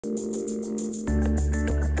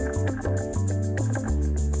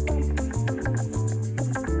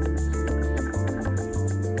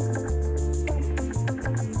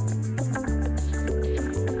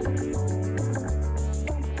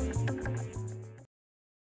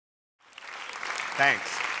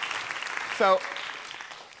Thanks. So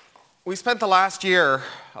we spent the last year,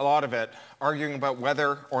 a lot of it, arguing about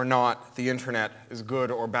whether or not the internet is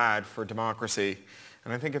good or bad for democracy.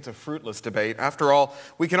 And I think it's a fruitless debate. After all,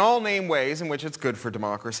 we can all name ways in which it's good for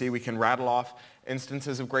democracy. We can rattle off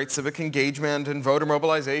instances of great civic engagement and voter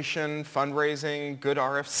mobilization, fundraising, good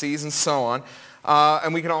RFCs, and so on.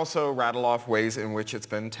 And we can also rattle off ways in which it's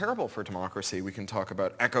been terrible for democracy. We can talk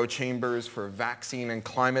about echo chambers for vaccine and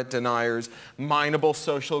climate deniers, mineable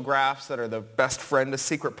social graphs that are the best friend a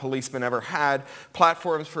secret policeman ever had,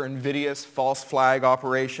 platforms for invidious false flag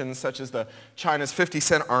operations such as the China's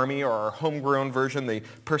 50-cent army or our homegrown version, the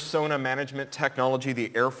persona management technology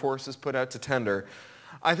the Air Force has put out to tender.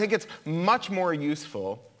 I think it's much more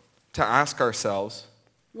useful to ask ourselves,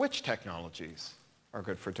 which technologies are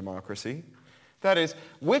good for democracy? That is,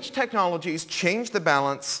 which technologies change the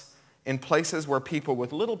balance in places where people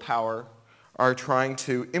with little power are trying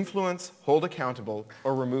to influence, hold accountable,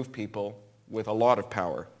 or remove people with a lot of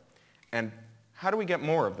power? And how do we get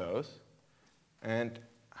more of those? And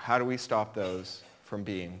how do we stop those from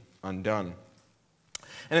being undone?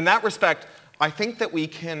 And in that respect, I think that we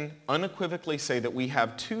can unequivocally say that we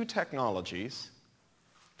have two technologies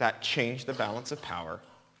that change the balance of power.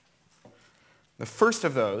 The first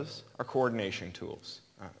of those are coordination tools.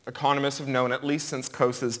 Economists have known, at least since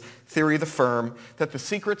Coase's theory of the firm, that the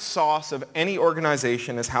secret sauce of any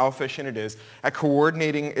organization is how efficient it is at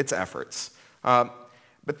coordinating its efforts.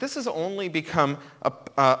 But this has only become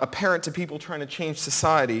apparent to people trying to change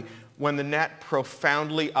society when the net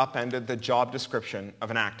profoundly upended the job description of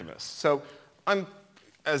an activist. So I'm,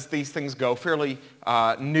 as these things go, fairly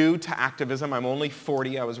new to activism. I'm only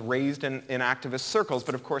 40. I was raised in activist circles,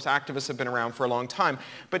 but of course activists have been around for a long time.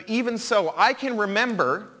 But even so, I can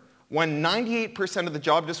remember when 98% of the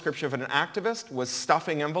job description of an activist was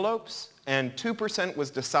stuffing envelopes and 2% was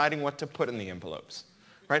deciding what to put in the envelopes.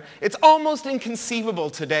 Right? It's almost inconceivable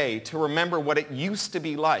today to remember what it used to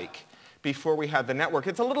be like before we had the network.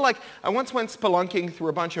 It's a little like, I once went spelunking through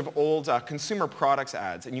a bunch of old consumer products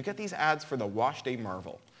ads, and you get these ads for the Wash Day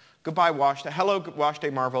Marvel. Goodbye Wash Day, hello Wash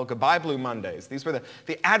Day Marvel, goodbye Blue Mondays. These were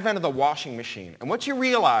the advent of the washing machine. And what you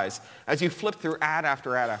realize as you flip through ad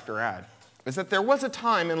after ad after ad is that there was a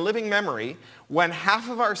time in living memory when half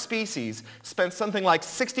of our species spent something like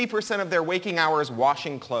 60% of their waking hours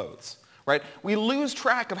washing clothes. Right? We lose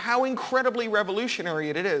track of how incredibly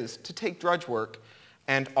revolutionary it is to take drudge work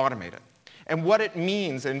and automate it. And what it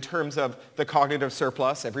means in terms of the cognitive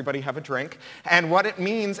surplus, everybody have a drink, and what it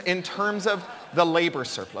means in terms of the labor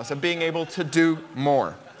surplus, of being able to do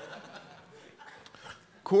more.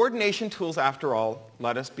 Coordination tools, after all,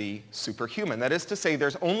 let us be superhuman. That is to say,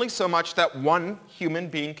 there's only so much that one human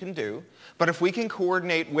being can do, but if we can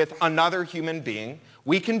coordinate with another human being,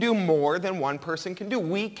 we can do more than one person can do.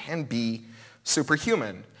 We can be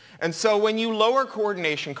superhuman. And so when you lower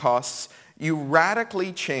coordination costs, you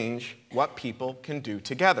radically change what people can do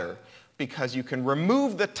together, because you can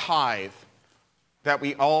remove the tithe that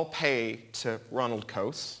we all pay to Ronald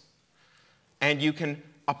Coase, and you can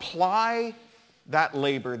apply that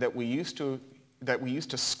labor that we used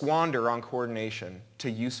to squander on coordination to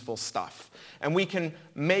useful stuff. And we can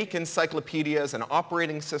make encyclopedias and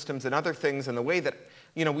operating systems and other things in the way that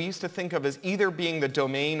we used to think of as either being the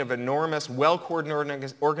domain of enormous,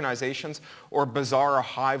 well-coordinated organizations or bizarre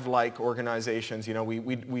hive-like organizations.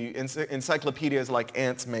 Encyclopedias like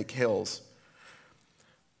ants make hills.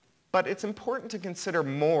 But it's important to consider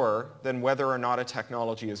more than whether or not a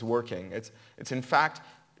technology is working. It's in fact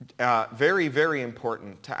very, very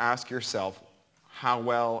important to ask yourself how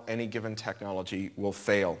well any given technology will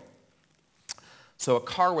fail. So a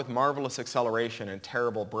car with marvelous acceleration and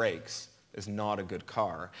terrible brakes is not a good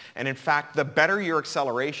car. And in fact, the better your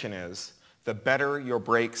acceleration is, the better your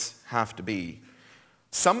brakes have to be.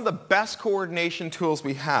 Some of the best coordination tools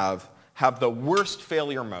we have the worst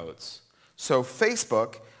failure modes. So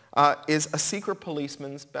Facebook is a secret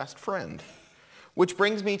policeman's best friend. Which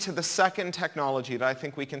brings me to the second technology that I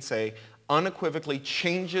think we can say unequivocally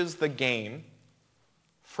changes the game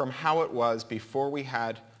from how it was before we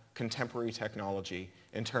had contemporary technology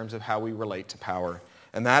in terms of how we relate to power.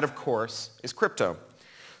 And that, of course, is crypto.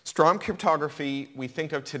 Strong cryptography we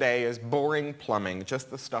think of today as boring plumbing, just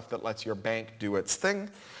the stuff that lets your bank do its thing.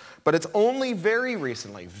 But it's only very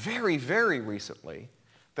recently, very, very recently,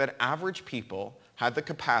 that average people had the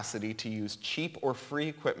capacity to use cheap or free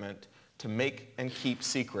equipment to make and keep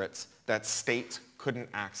secrets that states couldn't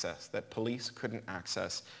access, that police couldn't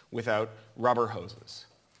access without rubber hoses,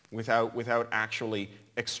 without actually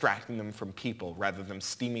extracting them from people rather than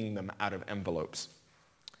steaming them out of envelopes.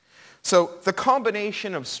 So the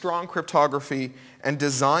combination of strong cryptography and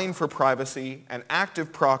design for privacy and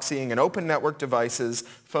active proxying and open network devices,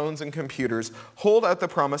 phones and computers, hold out the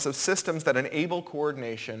promise of systems that enable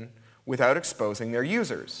coordination without exposing their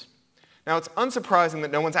users. Now, it's unsurprising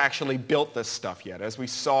that no one's actually built this stuff yet. As we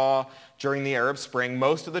saw during the Arab Spring,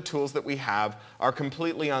 most of the tools that we have are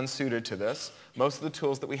completely unsuited to this. Most of the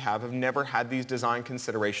tools that we have never had these design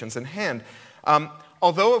considerations in hand.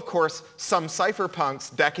 Although, of course, some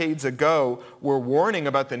cypherpunks decades ago were warning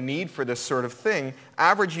about the need for this sort of thing,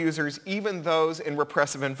 average users, even those in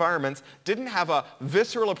repressive environments, didn't have a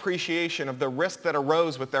visceral appreciation of the risk that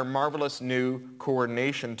arose with their marvelous new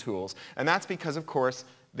coordination tools. And that's because, of course,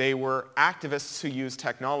 they were activists who use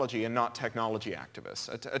technology and not technology activists.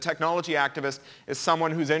 A technology activist is someone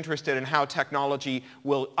who's interested in how technology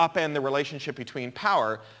will upend the relationship between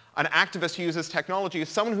power. An activist who uses technology is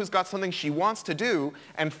someone who's got something she wants to do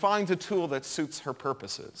and finds a tool that suits her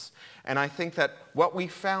purposes. And I think that what we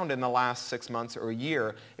found in the last 6 months or a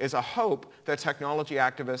year is a hope that technology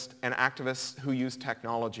activists and activists who use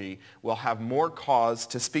technology will have more cause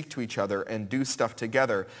to speak to each other and do stuff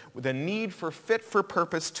together. The need for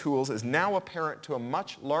fit-for-purpose tools is now apparent to a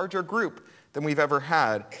much larger group than we've ever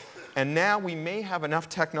had. And now we may have enough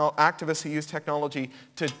activists who use technology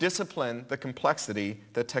to discipline the complexity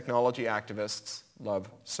that technology activists love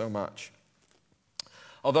so much.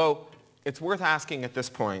 Although it's worth asking at this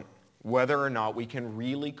point whether or not we can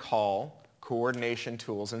really call coordination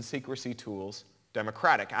tools and secrecy tools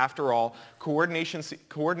democratic. After all, coordination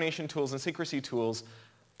tools and secrecy tools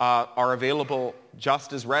are available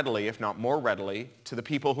just as readily, if not more readily, to the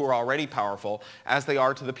people who are already powerful as they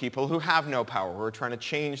are to the people who have no power, who are trying to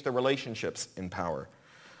change the relationships in power.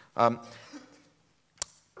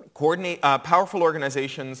 Powerful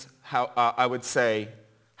organizations, I would say,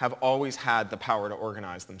 have always had the power to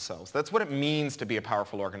organize themselves. That's what it means to be a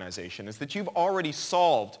powerful organization, is that you've already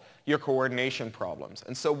solved your coordination problems.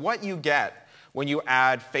 And so what you get when you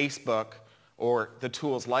add Facebook or the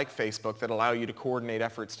tools like Facebook that allow you to coordinate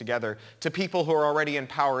efforts together to people who are already in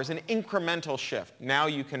power is an incremental shift. Now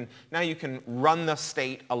you can run the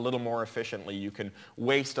state a little more efficiently. You can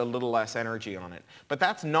waste a little less energy on it. But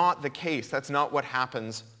that's not the case. That's not what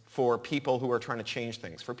happens for people who are trying to change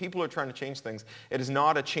things. For people who are trying to change things, it is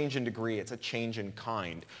not a change in degree, it's a change in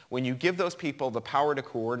kind. When you give those people the power to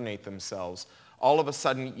coordinate themselves, all of a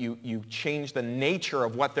sudden you change the nature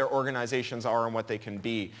of what their organizations are and what they can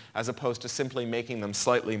be, as opposed to simply making them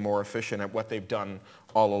slightly more efficient at what they've done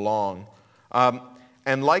all along.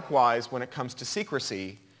 And likewise, when it comes to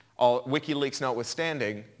secrecy, WikiLeaks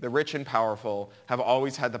notwithstanding, the rich and powerful have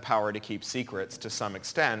always had the power to keep secrets to some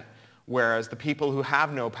extent, whereas the people who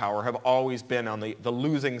have no power have always been on the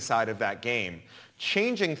losing side of that game.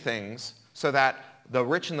 Changing things so that the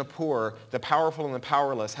rich and the poor, the powerful and the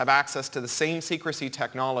powerless, have access to the same secrecy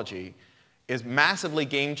technology is massively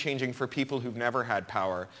game-changing for people who've never had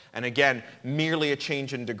power, and again, merely a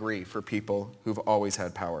change in degree for people who've always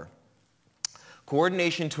had power.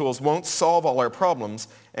 Coordination tools won't solve all our problems,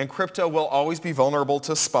 and crypto will always be vulnerable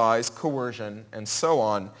to spies, coercion, and so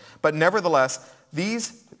on. But nevertheless,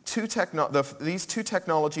 these two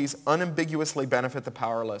technologies unambiguously benefit the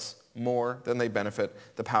powerless more than they benefit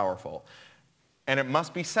the powerful. And it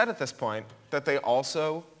must be said at this point that they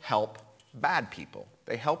also help bad people.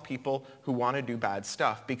 They help people who want to do bad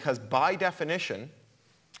stuff, because by definition,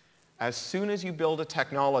 as soon as you build a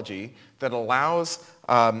technology that allows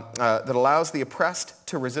the oppressed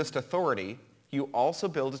to resist authority, you also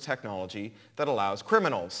build a technology that allows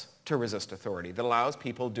criminals to resist authority, that allows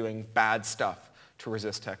people doing bad stuff to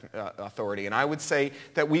resist authority. And I would say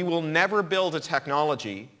that we will never build a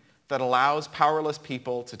technology that allows powerless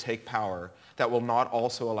people to take power that will not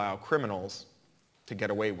also allow criminals to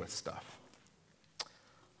get away with stuff.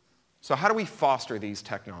 So how do we foster these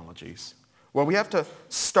technologies? Well, we have to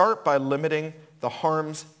start by limiting the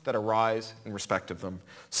harms that arise in respect of them.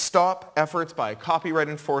 Stop efforts by copyright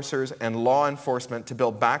enforcers and law enforcement to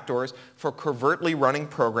build backdoors for covertly running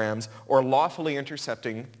programs or lawfully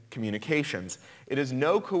intercepting communications. It is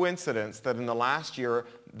no coincidence that in the last year,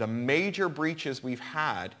 the major breaches we've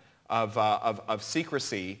had of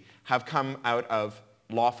secrecy have come out of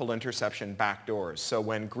lawful interception backdoors. So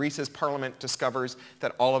when Greece's parliament discovers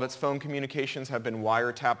that all of its phone communications have been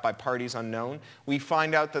wiretapped by parties unknown, we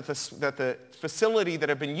find out that the facility that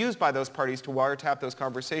have been used by those parties to wiretap those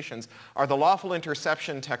conversations are the lawful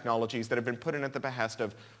interception technologies that have been put in at the behest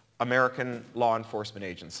of American law enforcement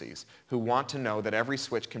agencies who want to know that every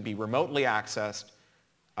switch can be remotely accessed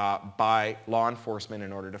by law enforcement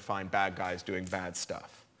in order to find bad guys doing bad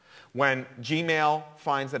stuff. When Gmail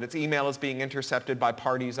finds that its email is being intercepted by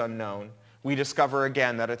parties unknown, we discover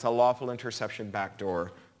again that it's a lawful interception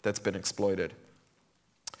backdoor that's been exploited.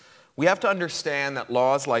 We have to understand that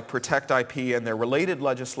laws like Protect IP and their related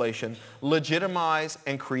legislation legitimize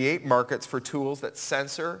and create markets for tools that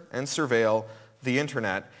censor and surveil the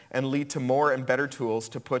internet and lead to more and better tools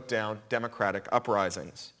to put down democratic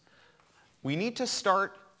uprisings. We need to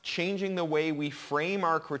start changing the way we frame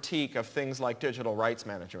our critique of things like digital rights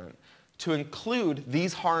management to include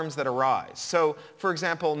these harms that arise. So, for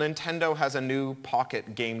example, Nintendo has a new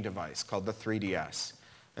pocket game device called the 3DS.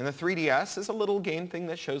 And the 3DS is a little game thing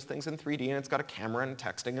that shows things in 3D, and it's got a camera and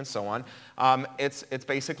texting and so on. It's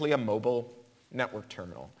basically a mobile network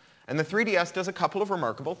terminal. And the 3DS does a couple of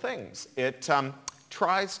remarkable things. It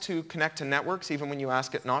tries to connect to networks even when you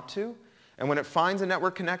ask it not to. And when it finds a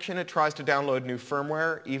network connection, it tries to download new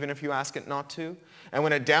firmware even if you ask it not to. And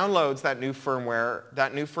when it downloads that new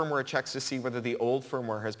firmware checks to see whether the old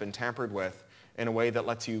firmware has been tampered with in a way that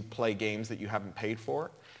lets you play games that you haven't paid for.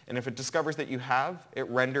 And if it discovers that you have, it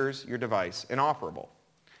renders your device inoperable.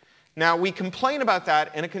 Now, we complain about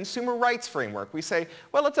that in a consumer rights framework. We say,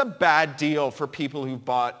 well, it's a bad deal for people who've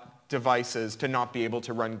bought devices to not be able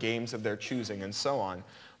to run games of their choosing and so on.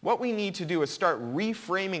 What we need to do is start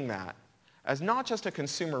reframing that as not just a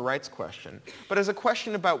consumer rights question, but as a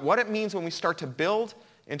question about what it means when we start to build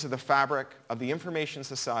into the fabric of the information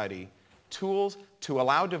society tools to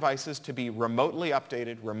allow devices to be remotely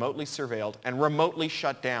updated, remotely surveilled, and remotely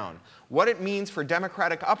shut down. What it means for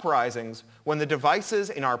democratic uprisings when the devices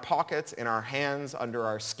in our pockets, in our hands, under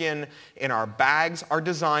our skin, in our bags are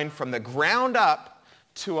designed from the ground up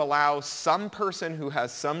to allow some person who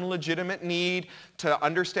has some legitimate need to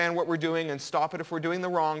understand what we're doing and stop it if we're doing the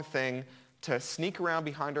wrong thing, to sneak around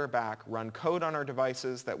behind our back, run code on our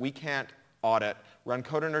devices that we can't audit, run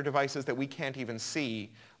code on our devices that we can't even see,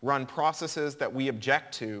 run processes that we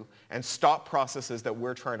object to, and stop processes that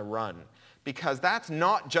we're trying to run. Because that's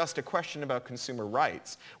not just a question about consumer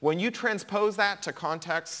rights. When you transpose that to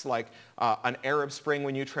contexts like an Arab Spring,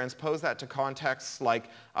 when you transpose that to contexts like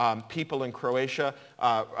people in Croatia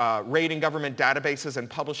raiding government databases and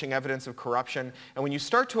publishing evidence of corruption, and when you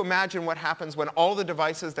start to imagine what happens when all the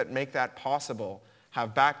devices that make that possible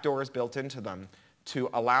have backdoors built into them to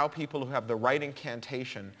allow people who have the right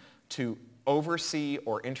incantation to oversee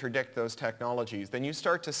or interdict those technologies, then you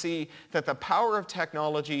start to see that the power of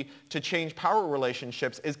technology to change power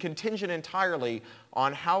relationships is contingent entirely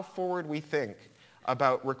on how forward we think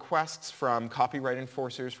about requests from copyright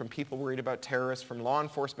enforcers, from people worried about terrorists, from law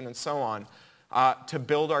enforcement and so on, to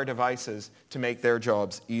build our devices to make their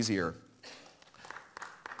jobs easier.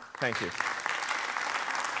 Thank you.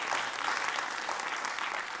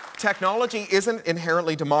 Technology isn't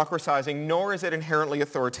inherently democratizing, nor is it inherently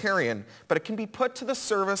authoritarian, but it can be put to the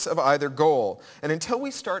service of either goal. And until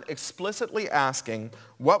we start explicitly asking,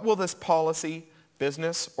 what will this policy,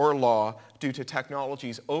 business, or law do to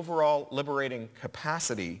technology's overall liberating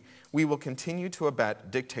capacity, we will continue to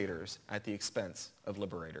abet dictators at the expense of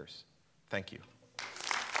liberators. Thank you.